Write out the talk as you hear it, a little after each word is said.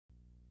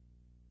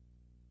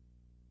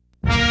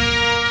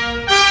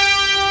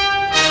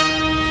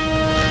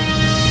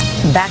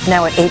Back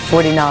now at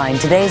 8:49.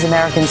 Today's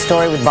American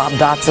Story with Bob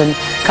Dotson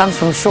comes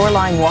from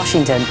Shoreline,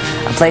 Washington,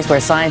 a place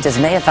where scientists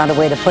may have found a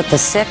way to put the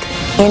sick,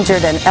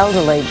 injured, and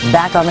elderly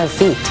back on their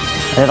feet.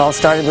 And it all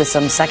started with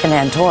some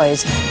secondhand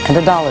toys and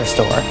a dollar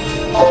store.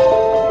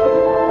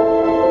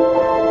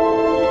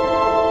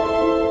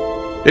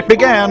 It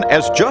began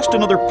as just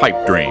another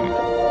pipe dream.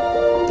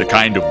 The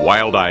kind of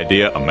wild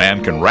idea a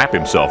man can wrap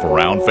himself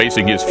around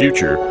facing his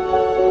future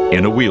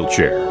in a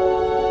wheelchair.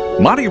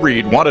 Monty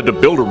Reed wanted to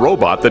build a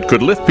robot that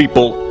could lift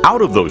people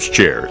out of those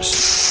chairs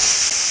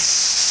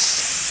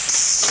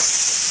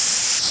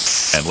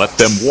and let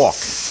them walk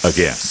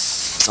again.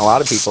 A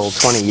lot of people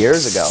 20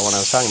 years ago, when I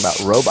was talking about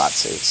robot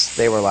suits,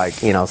 they were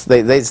like, you know,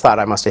 they thought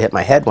I must have hit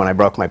my head when I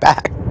broke my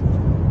back.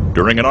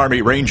 During an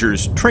Army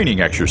Ranger's training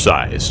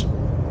exercise,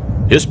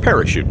 his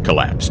parachute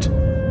collapsed.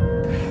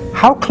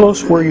 How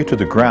close were you to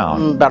the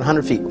ground? About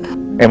 100 feet.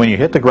 And when you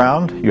hit the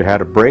ground, you had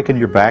a break in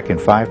your back in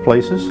 5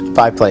 places?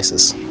 5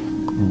 places.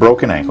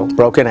 Broken ankle?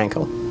 Broken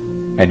ankle.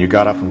 And you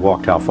got up and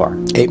walked how far?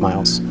 8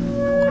 miles.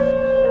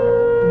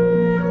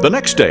 The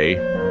next day,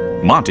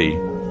 Monty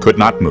could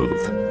not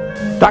move.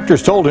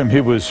 Doctors told him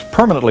he was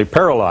permanently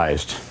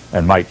paralyzed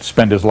and might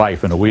spend his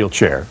life in a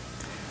wheelchair.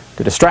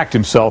 To distract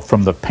himself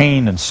from the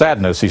pain and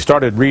sadness, he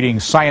started reading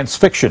science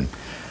fiction.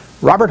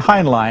 Robert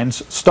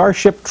Heinlein's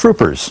Starship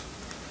Troopers.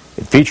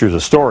 It features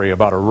a story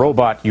about a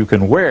robot you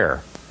can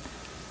wear.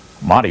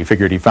 Monty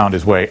figured he found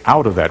his way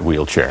out of that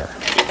wheelchair.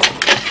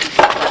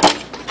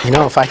 You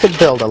know, if I could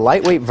build a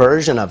lightweight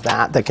version of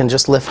that that can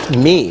just lift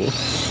me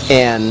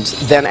and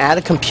then add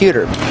a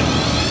computer,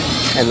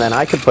 and then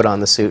I could put on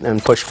the suit and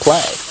push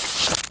play.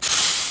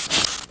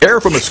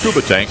 Air from a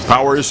scuba tank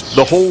powers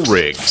the whole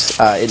rig.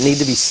 It needs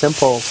to be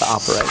simple to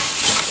operate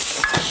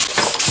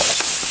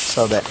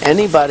so that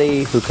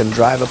anybody who can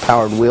drive a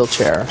powered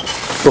wheelchair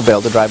will be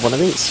able to drive one of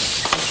these.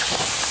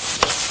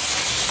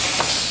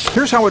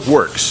 Here's how it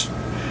works.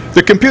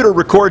 The computer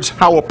records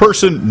how a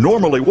person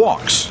normally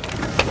walks,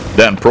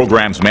 then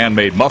programs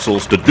man-made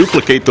muscles to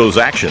duplicate those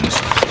actions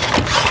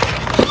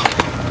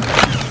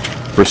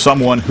for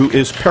someone who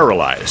is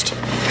paralyzed.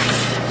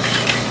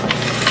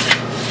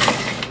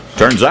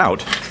 Turns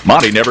out,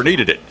 Monty never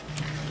needed it.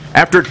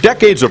 After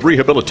decades of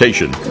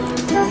rehabilitation,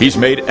 he's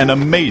made an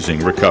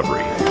amazing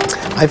recovery.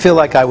 I feel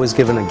like I was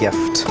given a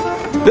gift.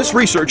 This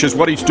research is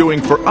what he's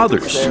doing for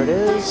others. There it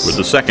is. With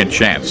the second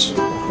chance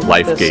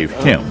life gave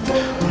him.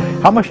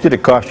 How much did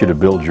it cost you to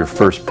build your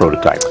first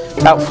prototype?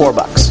 About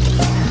 $4.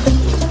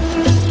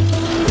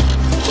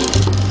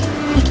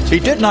 He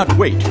did not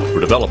wait for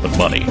development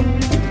money.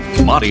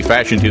 Monty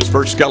fashioned his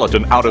first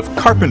skeleton out of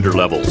carpenter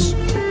levels,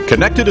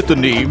 connected at the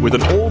knee with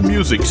an old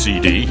music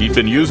CD he'd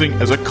been using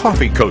as a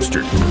coffee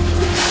coaster.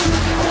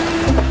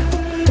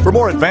 For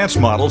more advanced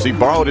models, he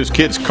borrowed his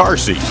kid's car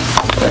seat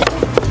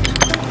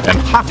and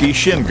hockey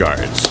shin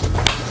guards.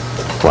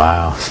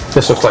 Wow,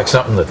 this looks like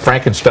something that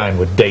Frankenstein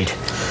would date.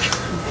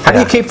 How do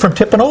you keep from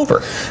tipping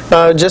over?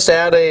 Just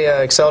add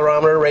a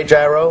accelerometer, rate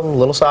gyro, a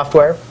little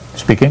software.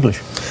 Speak English.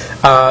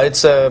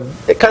 It's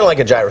kind of like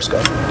a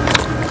gyroscope.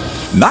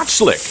 Not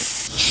slick,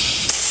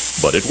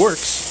 but it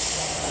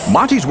works.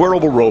 Monty's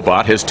wearable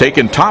robot has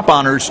taken top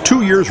honors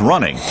 2 years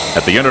running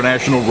at the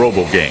International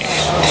Robo Games.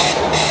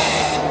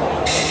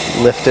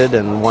 Lifted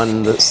and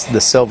won the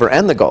silver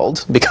and the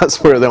gold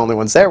because we're the only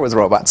ones there with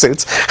robot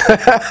suits.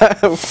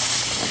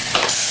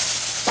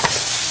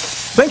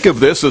 Think of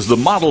this as the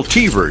Model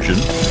T version.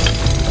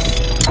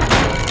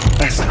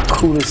 That's the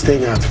coolest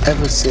thing I've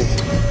ever seen.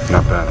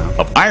 Not bad,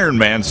 huh? Of Iron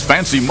Man's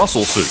fancy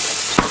muscle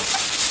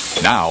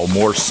suit. Now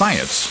more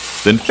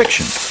science than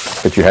fiction.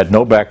 But you had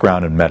no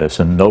background in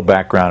medicine, no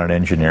background in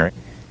engineering,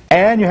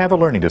 and you have a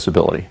learning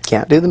disability.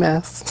 Can't do the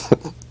math.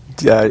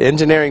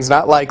 Engineering's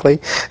not likely.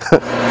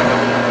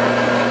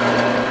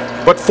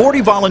 But 40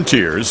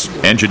 volunteers,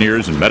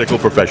 engineers and medical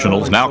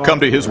professionals now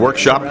come to his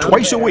workshop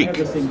twice a week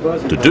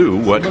to do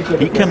what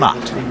he cannot.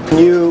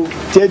 You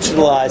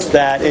digitalized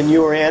that and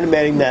you were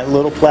animating that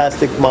little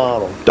plastic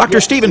model.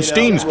 Dr. Stephen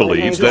Steens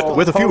believes that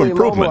with a few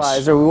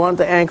improvements, We want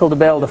the ankle to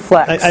be able to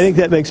flex. I think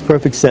that makes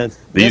perfect sense.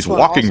 these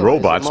walking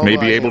robots may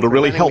be able to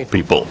really help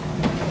people.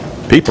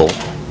 People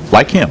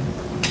like him.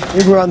 I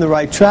think we're on the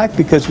right track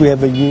because we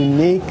have a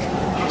unique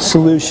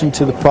solution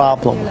to the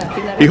problem.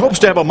 He hopes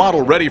to have a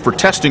model ready for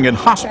testing in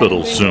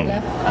hospitals soon.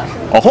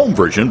 A home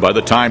version by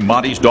the time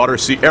Monty's daughter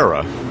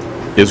Sierra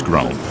is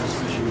grown.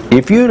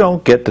 If you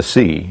don't get to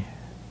see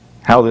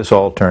how this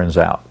all turns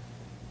out,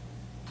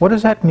 what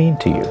does that mean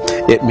to you?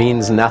 It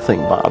means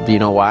nothing, Bob. You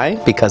know why?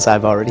 Because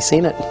I've already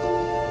seen it.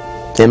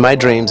 In my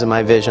dreams and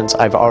my visions,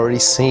 I've already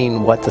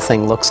seen what the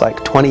thing looks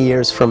like 20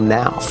 years from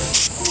now.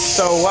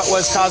 So what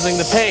was causing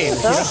the pain?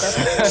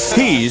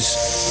 He's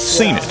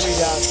seen it.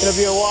 It'll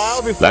be a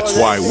while before That's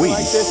why we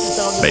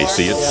may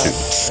see it too.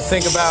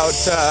 Think about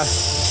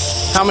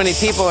how many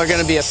people are going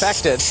to be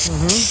affected.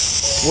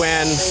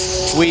 when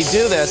we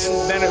do this.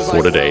 Then it was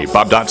For today,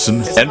 Bob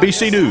Dotson,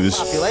 NBC News,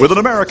 with an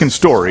American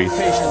story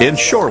in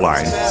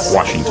Shoreline,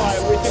 Washington.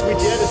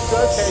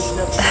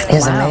 That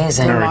is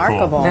amazing.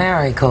 Remarkable.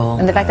 Very cool.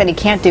 And the fact that he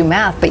can't do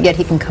math, but yet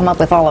he can come up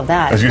with all of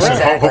that. As you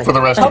said, hope for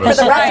the rest of us.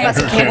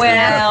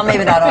 Well,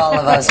 maybe not all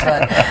of us,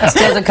 but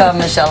still to come,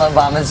 Michelle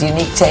Obama's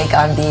unique take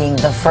on being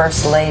the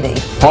First Lady.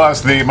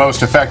 Plus, the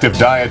most effective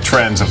diet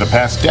trends of the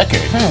past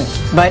decade.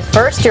 But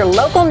first, your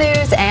local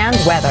news and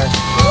weather.